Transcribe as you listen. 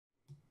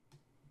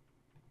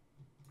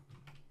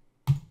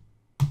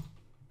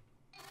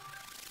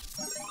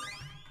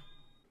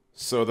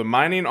So the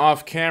mining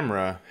off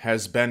camera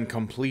has been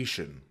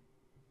completion.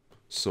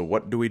 So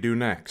what do we do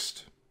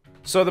next?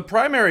 So the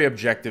primary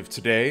objective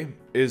today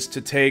is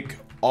to take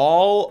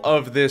all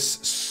of this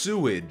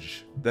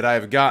sewage that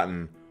I've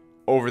gotten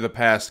over the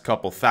past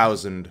couple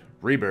thousand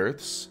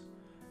rebirths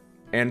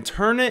and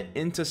turn it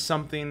into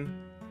something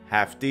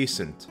half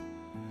decent.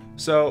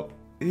 So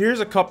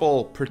here's a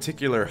couple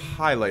particular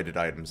highlighted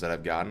items that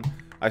I've gotten.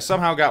 I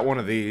somehow got one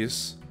of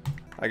these.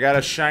 I got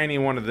a shiny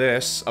one of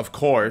this, of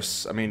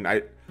course. I mean,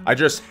 I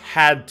just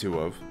had to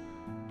have,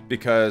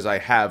 because I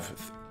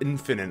have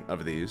infinite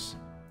of these.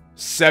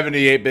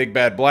 78 big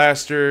bad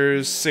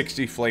blasters,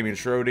 60 flaming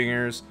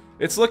Schrodingers.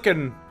 It's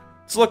looking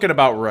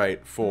about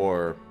right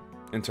for,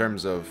 in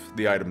terms of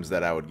the items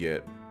that I would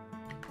get.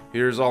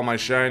 Here's all my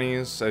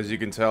shinies. As you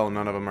can tell,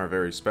 none of them are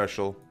very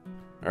special.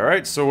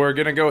 Alright, so we're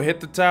gonna go hit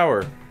the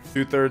tower.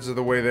 2/3 of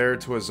the way there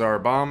to a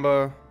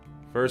Zarbamba.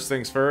 First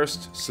things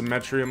first,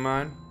 Symmetrium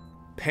Mine.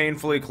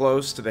 Painfully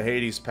close to the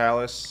Hades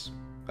Palace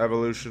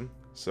evolution.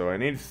 So I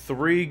need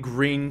 3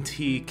 green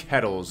tea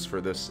kettles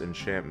for this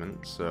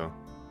enchantment, so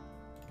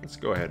let's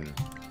go ahead and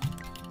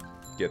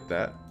get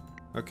that.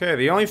 Okay,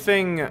 the only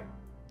thing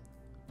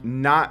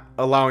not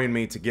allowing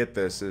me to get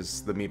this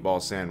is the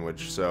meatball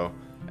sandwich, so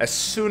as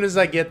soon as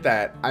I get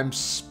that, I'm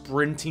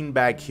sprinting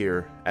back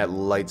here at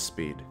light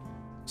speed.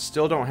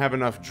 Still don't have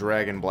enough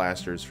dragon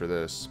blasters for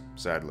this,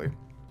 sadly.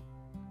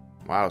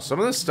 Wow, some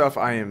of this stuff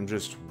I am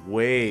just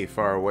way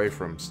far away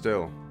from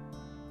still.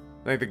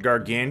 I think the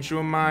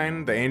Gargantuan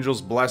Mine, the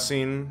Angel's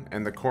Blessing,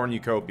 and the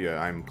Cornucopia,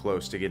 I'm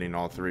close to getting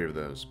all 3 of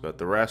those, but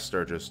the rest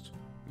are just,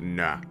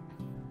 nah.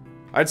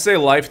 I'd say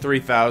Life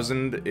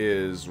 3000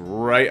 is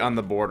right on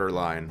the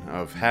borderline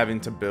of having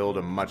to build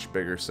a much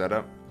bigger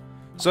setup.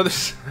 So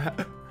this,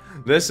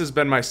 this has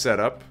been my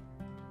setup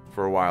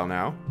for a while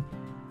now.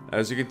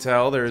 As you can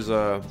tell, there's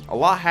a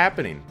lot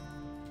happening.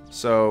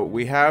 So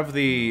we have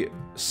the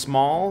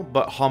small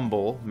but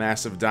humble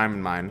massive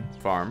diamond mine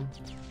farm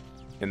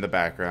in the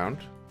background.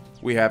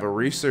 We have a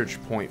research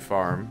point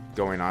farm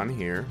going on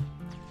here.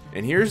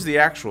 And here's the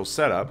actual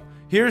setup.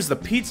 Here's the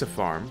pizza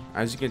farm.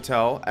 As you can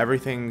tell,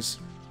 everything's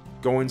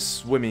going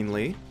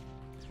swimmingly.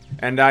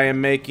 And I am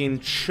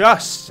making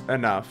just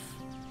enough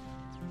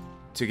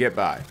to get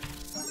by.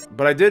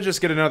 But I did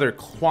just get another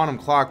quantum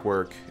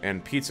clockwork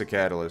and pizza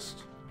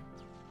catalyst.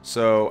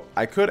 So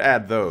I could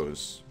add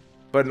those.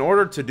 But in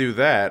order to do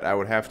that, I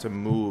would have to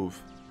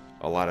move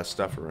a lot of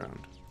stuff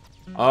around.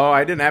 Oh,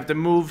 I didn't have to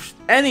move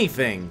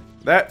anything.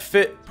 That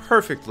fit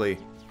perfectly.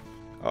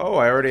 Oh,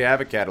 I already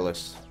have a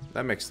catalyst.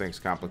 That makes things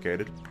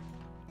complicated.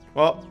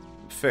 Well,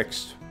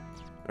 fixed.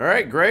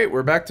 Alright, great.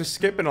 We're back to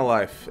skipping a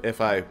life,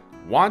 if I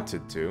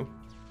wanted to.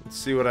 Let's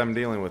see what I'm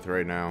dealing with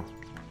right now.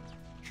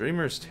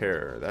 Dreamer's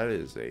Terror. That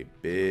is a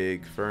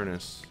big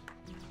furnace.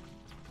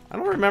 I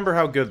don't remember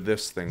how good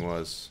this thing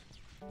was.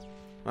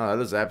 Oh,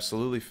 that is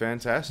absolutely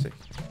fantastic.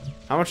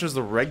 How much does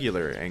the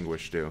regular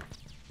Anguish do?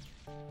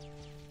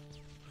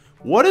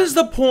 What is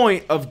the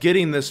point of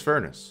getting this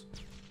furnace?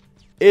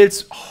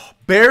 It's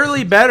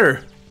barely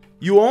better.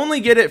 You only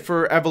get it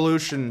for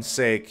evolution's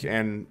sake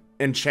and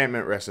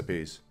enchantment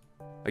recipes.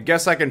 I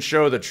guess I can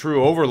show the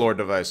true Overlord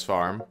device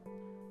farm.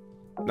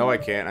 No, I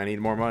can't. I need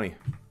more money.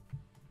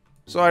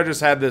 So I just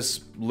had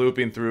this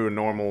looping through a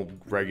normal,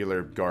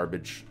 regular,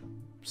 garbage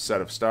set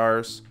of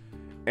stars.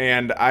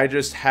 And I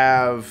just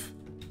have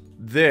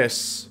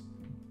this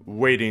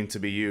waiting to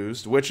be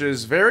used, which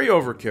is very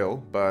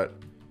overkill, but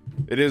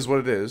it is what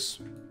it is.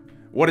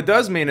 What it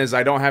does mean is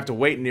I don't have to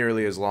wait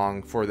nearly as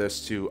long for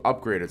this to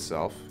upgrade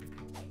itself.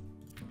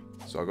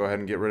 So I'll go ahead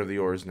and get rid of the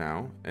ores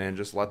now and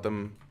just let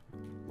them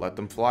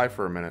fly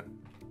for a minute.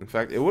 In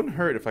fact, it wouldn't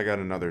hurt if I got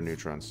another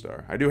neutron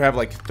star. I do have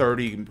like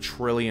 30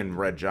 trillion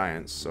red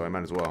giants, so I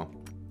might as well.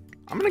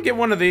 I'm gonna get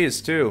one of these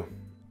too.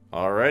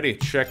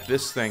 Alrighty, check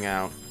this thing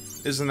out.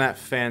 Isn't that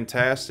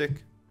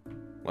fantastic?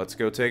 Let's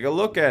go take a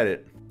look at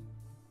it.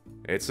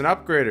 It's an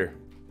upgrader.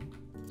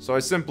 So I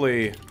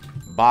simply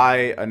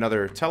buy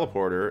another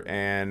teleporter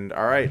and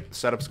alright,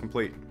 setup's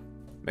complete.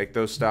 Make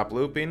those stop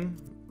looping,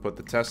 put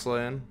the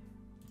Tesla in,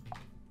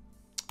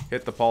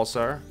 hit the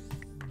pulsar,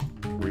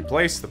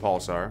 replace the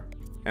pulsar,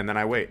 and then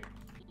I wait.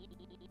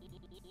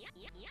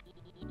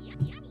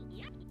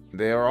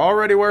 They are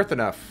already worth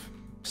enough.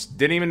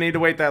 Didn't even need to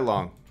wait that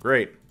long.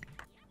 Great.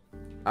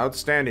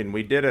 Outstanding.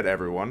 We did it,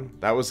 everyone.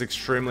 That was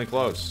extremely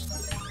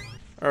close.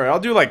 Alright, I'll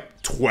do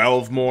like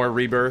 12 more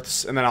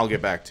rebirths, and then I'll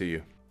get back to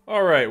you.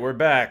 Alright, we're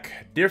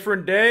back.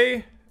 Different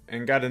day,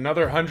 and got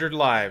another 100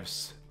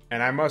 lives.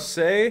 And I must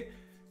say,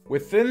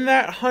 within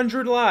that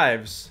 100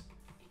 lives,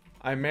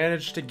 I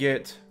managed to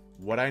get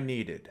what I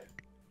needed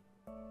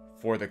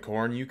for the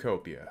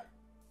Cornucopia.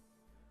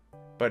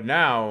 But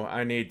now,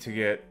 I need to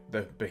get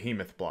the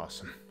Behemoth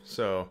Blossom.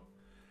 So,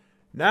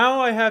 now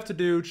I have to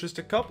do just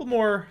a couple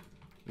more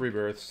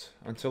rebirths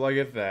until I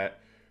get that,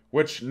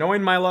 which,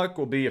 knowing my luck,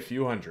 will be a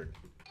few hundred.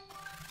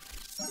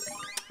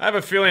 I have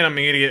a feeling I'm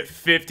gonna get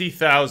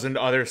 50,000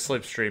 other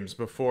slipstreams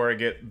before I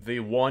get the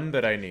one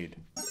that I need.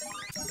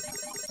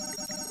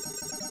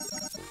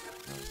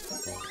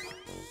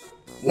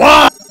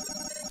 What?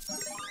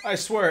 I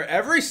swear,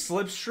 every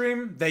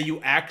slipstream that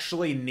you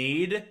actually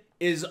need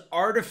is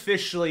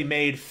artificially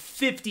made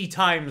 50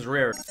 times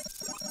rarer.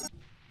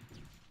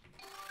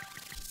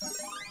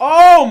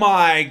 Oh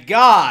my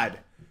god!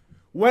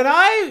 When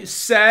I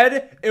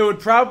said it would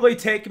probably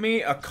take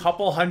me a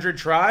couple hundred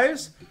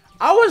tries,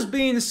 I was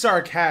being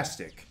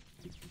sarcastic.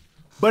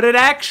 But it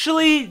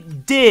actually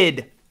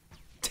did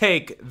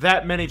take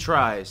that many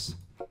tries.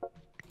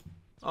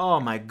 Oh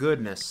my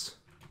goodness.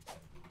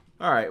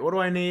 Alright, what do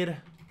I need?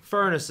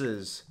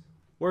 Furnaces.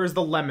 Where's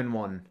the lemon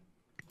one?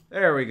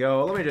 There we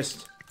go. Let me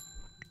just...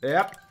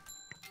 Yep.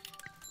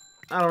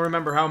 I don't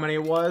remember how many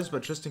it was,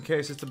 but just in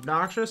case it's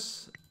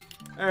obnoxious.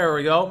 There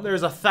we go.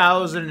 There's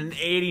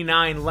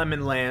 1,089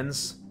 lemon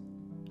lands.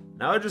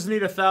 Now I just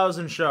need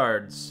 1,000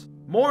 shards.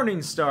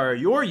 Morningstar,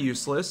 you're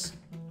useless.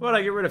 How about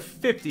I get rid of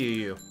 50 of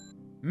you?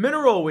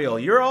 Mineral wheel,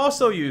 you're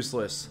also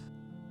useless.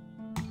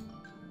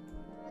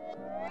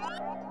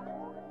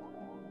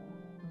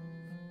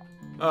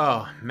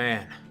 Oh,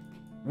 man.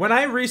 When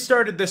I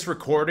restarted this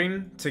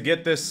recording to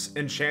get this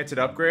enchanted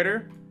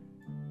upgrader,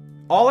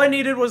 all I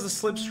needed was a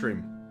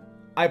slipstream.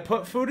 I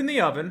put food in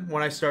the oven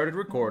when I started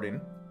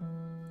recording.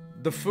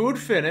 The food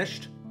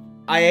finished.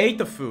 I ate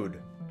the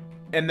food.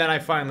 And then I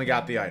finally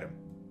got the item.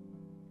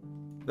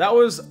 That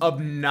was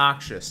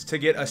obnoxious to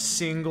get a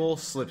single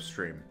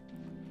slipstream.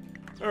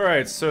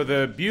 Alright, so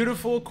the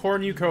beautiful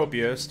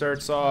cornucopia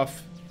starts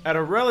off at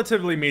a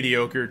relatively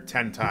mediocre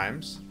 10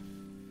 times.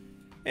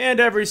 And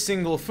every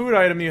single food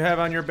item you have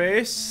on your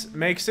base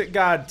makes it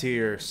god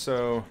tier,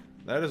 so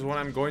that is what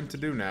I'm going to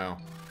do now.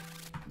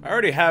 I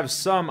already have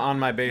some on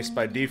my base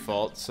by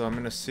default, so I'm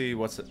gonna see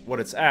what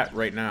it's at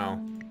right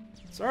now.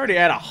 It's already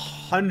at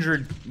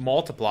 100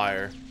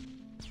 multiplier.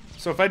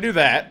 So if I do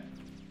that...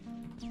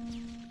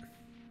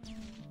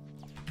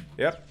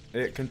 Yep,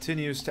 it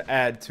continues to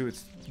add to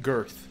its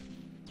girth.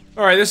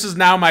 Alright, this is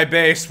now my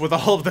base with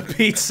all of the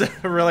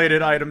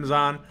pizza-related items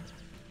on.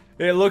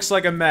 It looks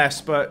like a mess,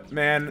 but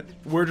man,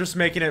 we're just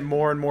making it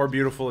more and more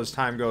beautiful as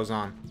time goes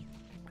on.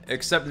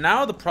 Except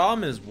now the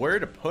problem is where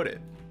to put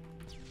it.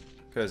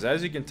 Because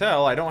as you can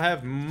tell, I don't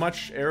have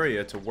much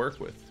area to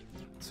work with.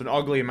 It's an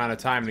ugly amount of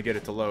time to get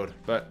it to load.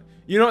 But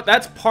you know what?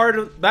 That's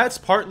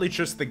partly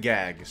just the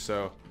gag,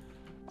 so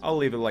I'll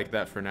leave it like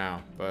that for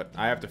now. But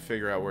I have to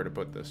figure out where to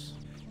put this.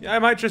 Yeah, I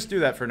might just do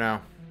that for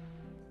now.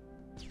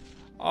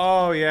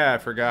 Oh yeah, I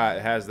forgot.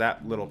 It has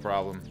that little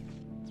problem.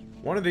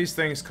 One of these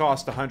things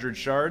cost 100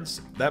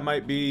 shards. That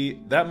might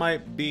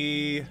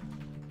be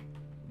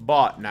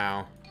bought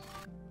now.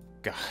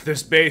 God,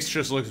 this base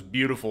just looks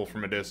beautiful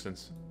from a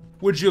distance.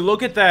 Would you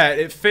look at that?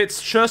 It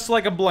fits just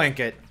like a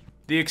blanket.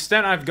 The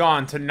extent I've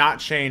gone to not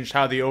change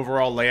how the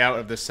overall layout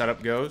of this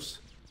setup goes,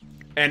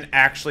 and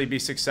actually be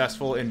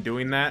successful in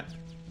doing that,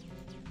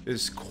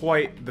 is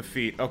quite the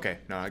feat. Okay,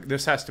 no,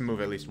 this has to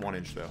move at least 1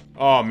 inch, though.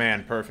 Oh,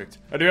 man, perfect.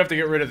 I do have to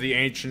get rid of the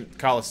ancient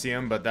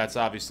Colosseum, but that's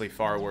obviously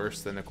far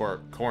worse than the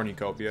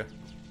cornucopia.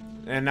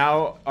 And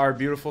now our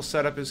beautiful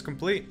setup is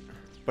complete.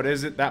 But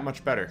is it that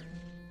much better?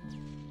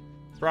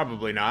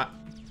 Probably not.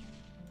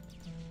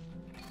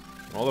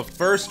 Well, the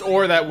first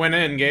ore that went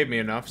in gave me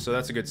enough, so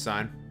that's a good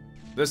sign.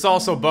 This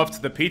also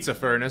buffed the pizza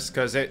furnace,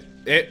 because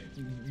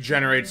it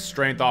generates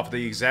strength off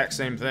the exact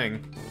same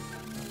thing.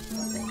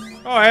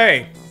 Oh,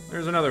 hey!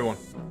 There's another one.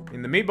 I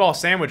mean, the meatball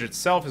sandwich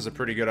itself is a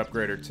pretty good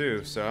upgrader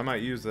too, so I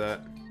might use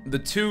that. The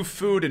 2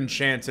 food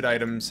enchanted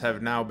items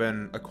have now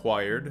been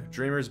acquired.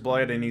 Dreamer's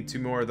Blight, I need 2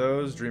 more of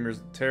those.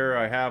 Dreamer's Terror,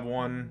 I have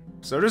 1.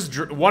 So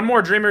just 1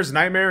 more Dreamer's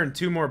Nightmare and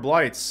 2 more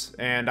Blights,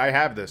 and I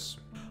have this.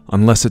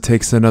 Unless it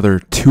takes another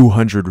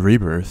 200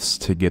 rebirths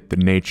to get the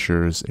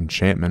Nature's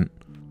Enchantment.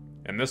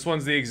 And this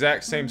one's the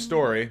exact same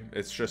story.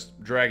 It's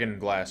just Dragon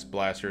Glass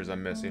Blasters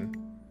I'm missing.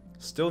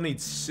 Still need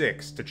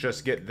 6 to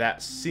just get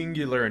that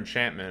singular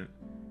enchantment.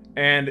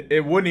 And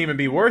it wouldn't even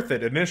be worth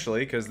it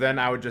initially, because then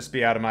I would just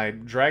be out of my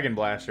Dragon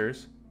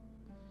Blasters.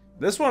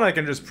 This one I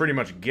can just pretty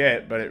much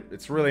get, but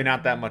it's really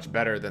not that much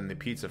better than the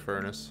Pizza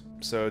Furnace.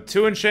 So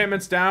 2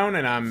 enchantments down,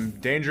 and I'm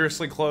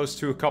dangerously close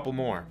to a couple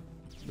more.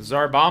 The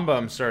Zarbamba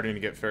I'm starting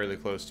to get fairly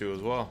close to as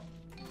well.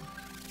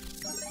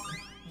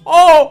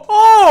 Oh!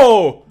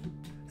 Oh!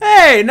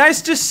 Hey,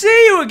 nice to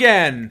see you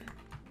again!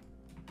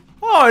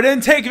 Oh, it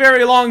didn't take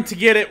very long to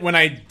get it when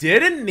I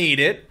didn't need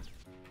it.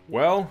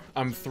 Well,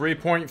 I'm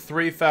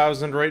 3.3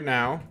 thousand right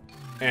now,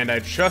 and I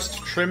just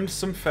trimmed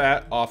some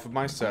fat off of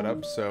my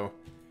setup, so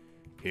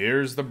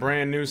here's the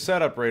brand new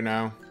setup right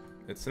now.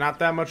 It's not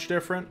that much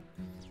different,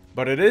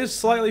 but it is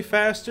slightly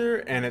faster,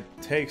 and it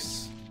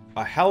takes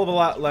a hell of a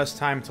lot less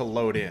time to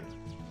load in.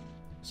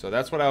 So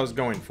that's what I was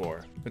going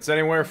for. It's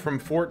anywhere from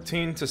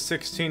 14 to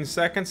 16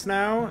 seconds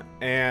now,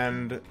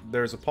 and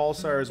there's a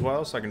pulsar as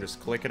well, so I can just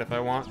click it if I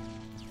want.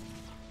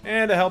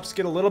 And it helps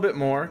get a little bit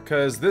more,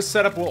 because this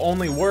setup will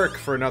only work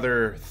for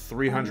another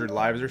 300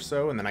 lives or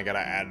so, and then I gotta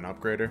add an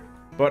upgrader.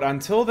 But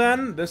until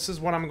then, this is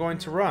what I'm going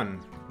to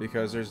run,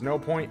 because there's no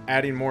point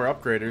adding more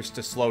upgraders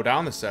to slow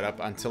down the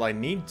setup until I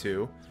need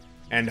to,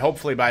 and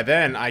hopefully by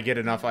then I get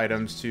enough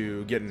items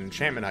to get an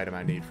enchantment item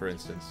I need, for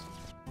instance.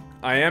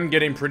 I am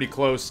getting pretty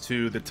close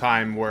to the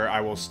time where I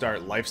will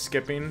start life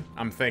skipping.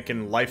 I'm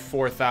thinking life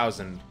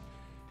 4000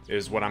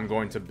 is what I'm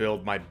going to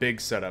build my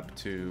big setup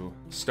to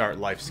start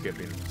life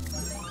skipping.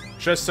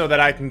 Just so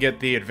that I can get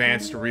the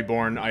advanced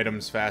reborn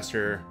items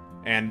faster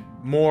and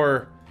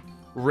more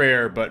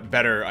rare but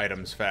better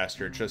items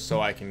faster, just so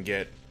I can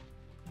get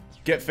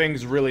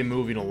things really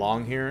moving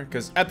along here.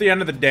 Because at the end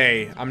of the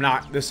day,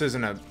 this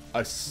isn't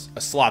a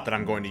slot that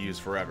I'm going to use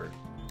forever.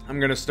 I'm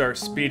going to start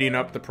speeding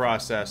up the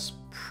process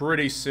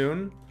pretty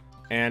soon.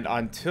 And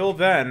until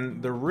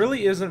then, there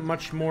really isn't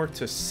much more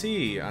to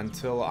see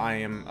until I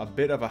am a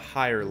bit of a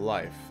higher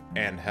life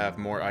and have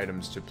more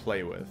items to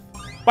play with.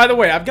 By the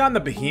way, I've gotten the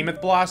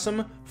Behemoth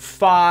Blossom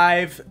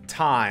 5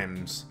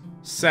 times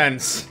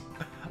since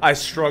I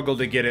struggled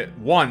to get it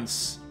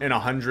once in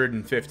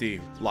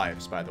 150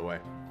 lives, by the way.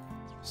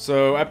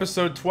 So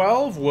episode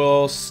 12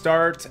 will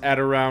start at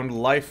around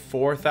life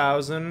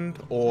 4000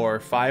 or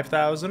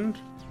 5000.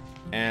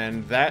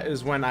 And that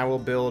is when I will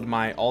build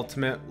my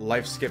ultimate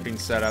life skipping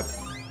setup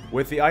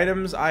with the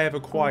items I have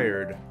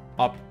acquired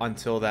up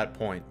until that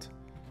point.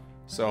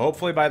 So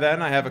hopefully by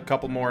then I have a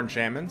couple more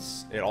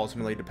enchantments. It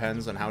ultimately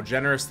depends on how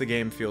generous the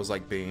game feels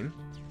like being.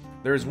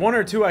 There's 1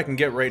 or 2 I can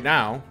get right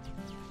now.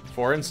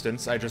 For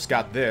instance, I just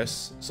got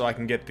this, so I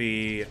can get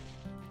the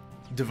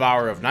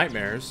Devourer of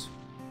Nightmares.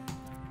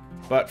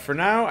 But for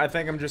now, I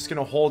think I'm just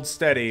gonna hold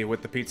steady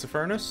with the Pizza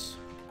Furnace.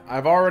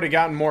 I've already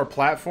gotten more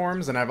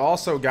platforms, and I've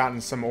also gotten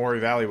some ore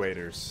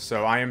evaluators,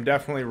 so I am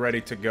definitely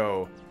ready to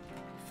go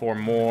for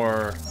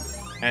more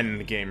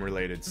endgame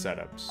related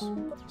setups.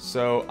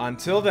 So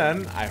until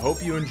then, I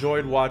hope you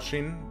enjoyed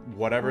watching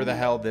whatever the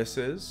hell this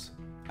is,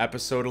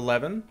 episode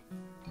 11,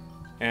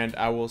 and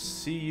I will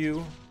see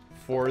you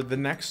for the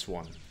next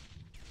one.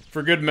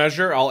 For good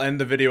measure, I'll end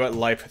the video at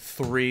life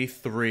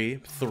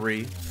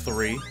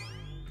 3333,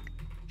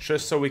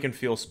 just so we can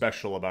feel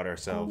special about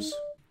ourselves.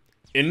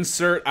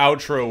 Insert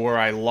outro where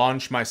I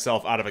launch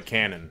myself out of a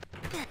cannon.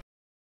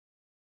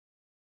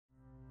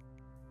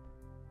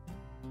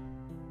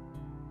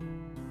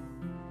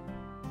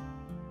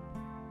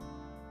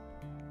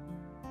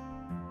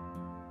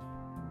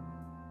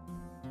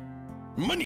 Money.